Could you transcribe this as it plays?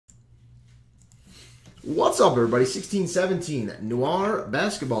What's up, everybody? 16-17 Noir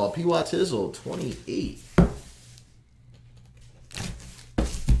Basketball. PYT 28.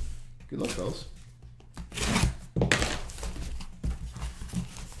 Good luck, fellas.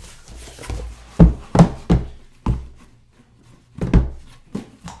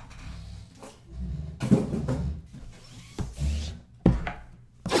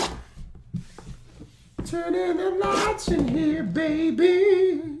 Turning the lights in here,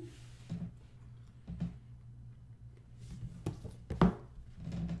 baby.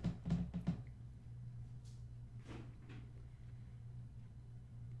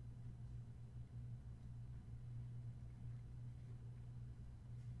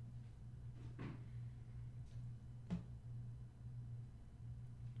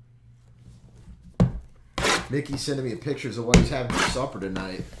 Mickey's sending me pictures of what he's having for supper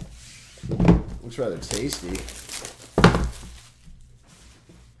tonight. Looks rather tasty.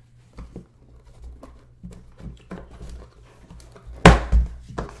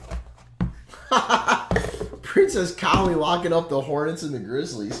 Princess Collie locking up the Hornets and the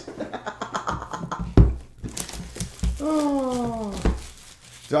Grizzlies. Oh.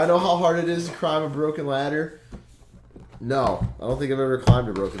 Do I know how hard it is to climb a broken ladder? No, I don't think I've ever climbed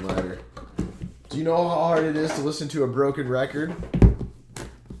a broken ladder. Do you know how hard it is to listen to a broken record?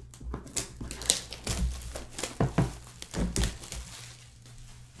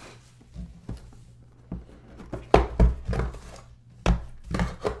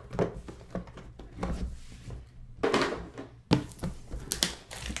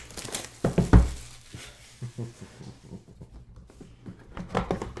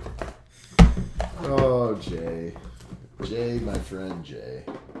 Oh, Jay. Jay, my friend Jay.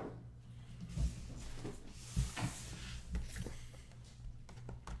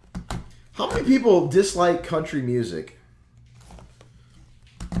 How many people dislike country music?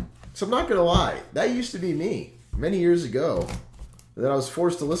 So I'm not going to lie. That used to be me many years ago. And then I was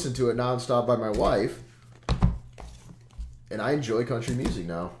forced to listen to it nonstop by my wife. And I enjoy country music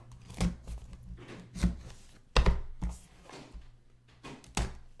now.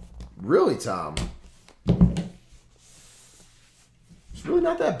 Really, Tom? It's really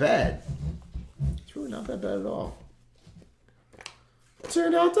not that bad. It's really not that bad at all.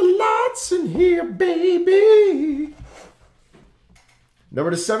 Turn out the lights in here, baby.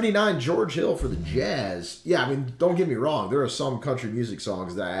 Number 79, George Hill for the Jazz. Yeah, I mean, don't get me wrong. There are some country music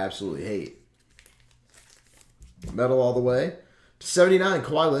songs that I absolutely hate. Metal all the way. 79,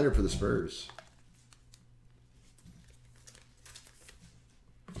 Kawhi Leonard for the Spurs.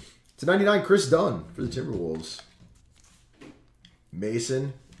 To 99, Chris Dunn for the Timberwolves.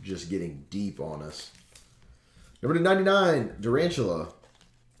 Mason just getting deep on us. Number 99, Durantula.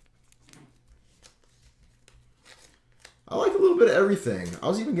 I like a little bit of everything. I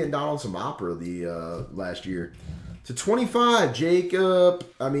was even getting down on some opera the last year. To 25, Jacob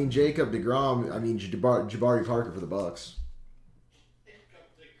DeGrom. Jabari Parker for the Bucks.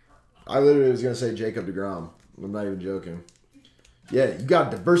 I literally was going to say Jacob DeGrom. I'm not even joking. Yeah, you got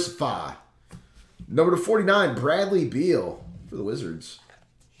to diversify. Number 49, Bradley Beal for the Wizards.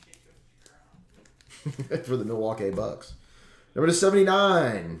 For the Milwaukee Bucks. Number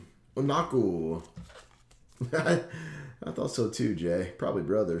 79, Onaku. I thought so too, Jay. Probably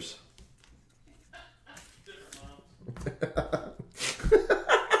brothers.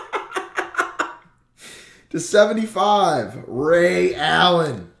 To 75, Ray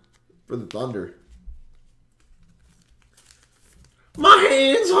Allen for the Thunder. My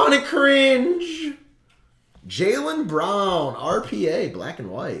hands on a cringe. Jaylen Brown, RPA, black and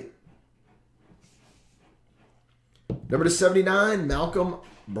white. Number 79, Malcolm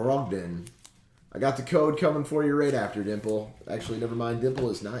Brogdon. I got the code coming for you right after, Dimple. Actually, never mind. Dimple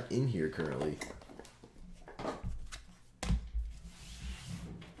is not in here currently.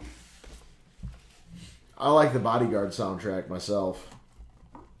 I like the Bodyguard soundtrack myself.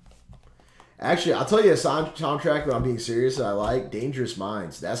 Actually, I'll tell you a soundtrack that I'm being serious that I like. Dangerous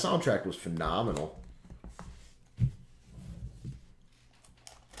Minds. That soundtrack was phenomenal.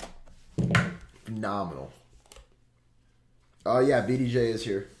 Phenomenal. Oh, yeah. BDJ is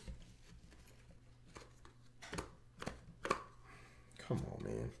here. Come on,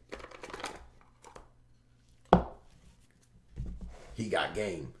 man. He got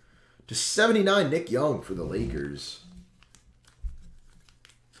game. To 79, Nick Young for the Lakers.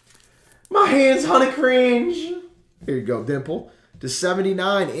 My hands on a cringe. Here you go, Dimple. To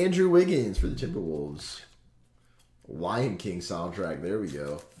 79, Andrew Wiggins for the Timberwolves. Lion King soundtrack. There we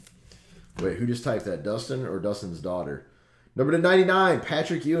go. Wait, who just typed that? Dustin or Dustin's daughter? Number 99,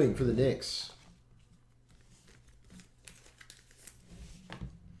 Patrick Ewing for the Knicks.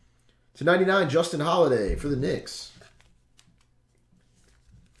 /99, Justin Holiday for the Knicks.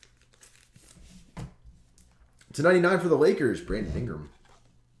 /99 for the Lakers, Brandon Ingram.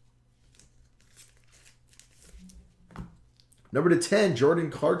 Number /10, Jordan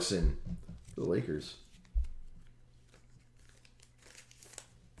Clarkson for the Lakers.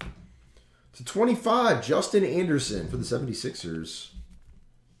 /25, Justin Anderson for the 76ers.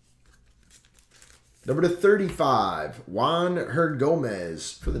 Number /35, Juan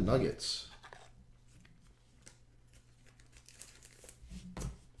Hernangomez for the Nuggets.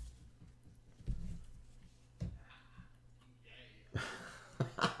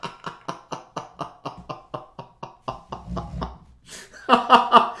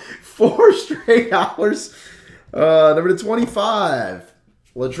 Four straight hours. Number /25,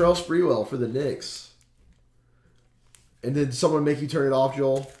 Latrell Sprewell for the Knicks. And did someone make you turn it off,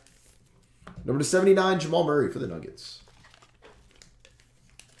 Joel? Number /79, Jamal Murray for the Nuggets.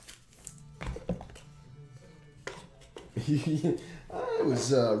 I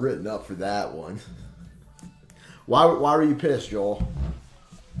was written up for that one. Why were you pissed, Joel?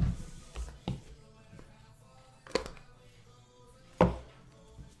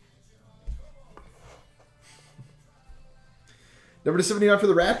 Number /79 for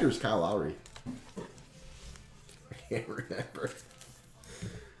the Raptors, Kyle Lowry. I can't remember.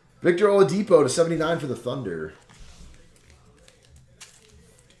 Victor Oladipo /79 for the Thunder.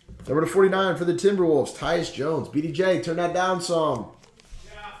 Number /49 for the Timberwolves, Tyus Jones. BDJ, turn that down some.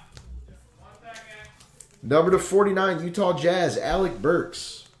 Yeah. 1 second. Number /49, Utah Jazz, Alec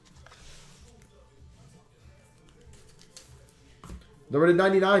Burks. Number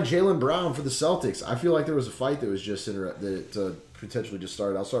 /99, Jaylen Brown for the Celtics. I feel like there was a fight that was just potentially just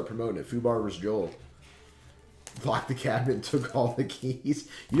started. I'll start promoting it. Fubar vs. Joel. Locked the cabinet and took all the keys.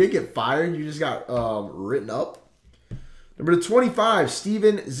 You didn't get fired. You just got written up. Number /25,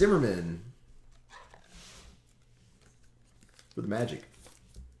 Steven Zimmerman for the Magic.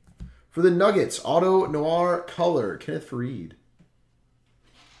 For the Nuggets, Auto Noir Color, Kenneth Reed.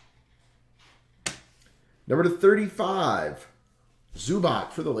 Number /35,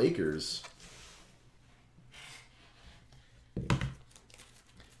 Zubac for the Lakers.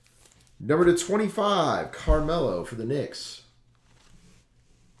 Number /25, Carmelo for the Knicks.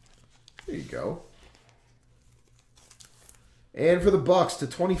 There you go. And for the Bucks,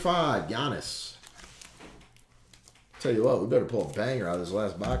 /25, Giannis. Tell you what, we better pull a banger out of this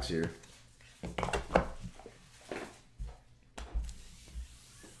last box here.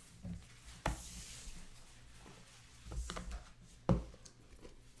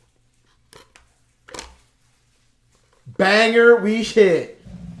 Banger we hit.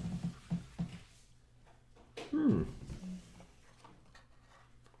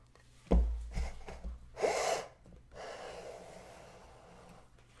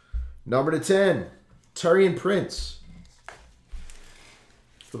 Number /10, Taurean Prince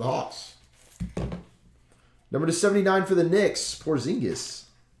for the Hawks. Number /79 for the Knicks, Porzingis.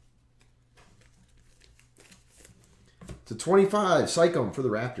 /25, Sycam for the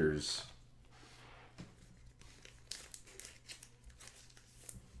Raptors.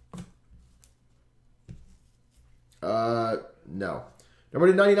 No.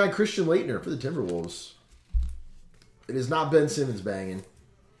 Number /99, Christian Laettner for the Timberwolves. It is not Ben Simmons banging.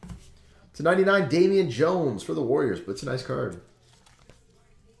 /99, Damian Jones for the Warriors, but it's a nice card.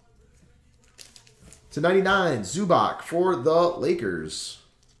 /99, Zubac for the Lakers.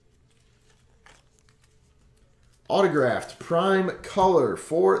 Autographed prime color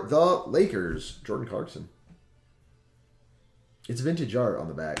for the Lakers, Jordan Clarkson. It's vintage art on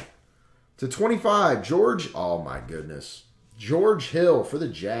the back. /25, George, oh my goodness. George Hill for the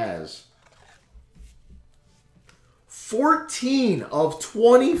Jazz. 14 of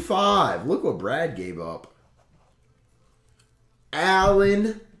 25. Look what Brad gave up.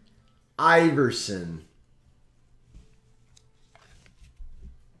 Allen Iverson.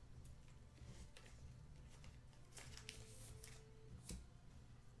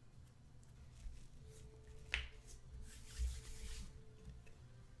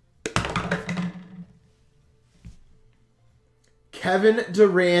 Kevin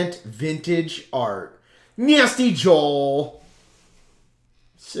Durant vintage art. Nasty Joel.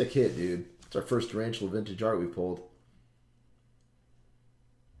 Sick hit, dude. It's our first Tarantula vintage art we pulled.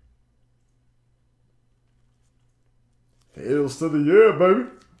 Hails to the yeah, baby.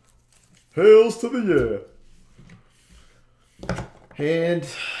 Hails to the yeah. And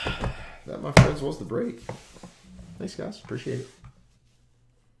that, my friends, was the break. Thanks, guys. Appreciate it.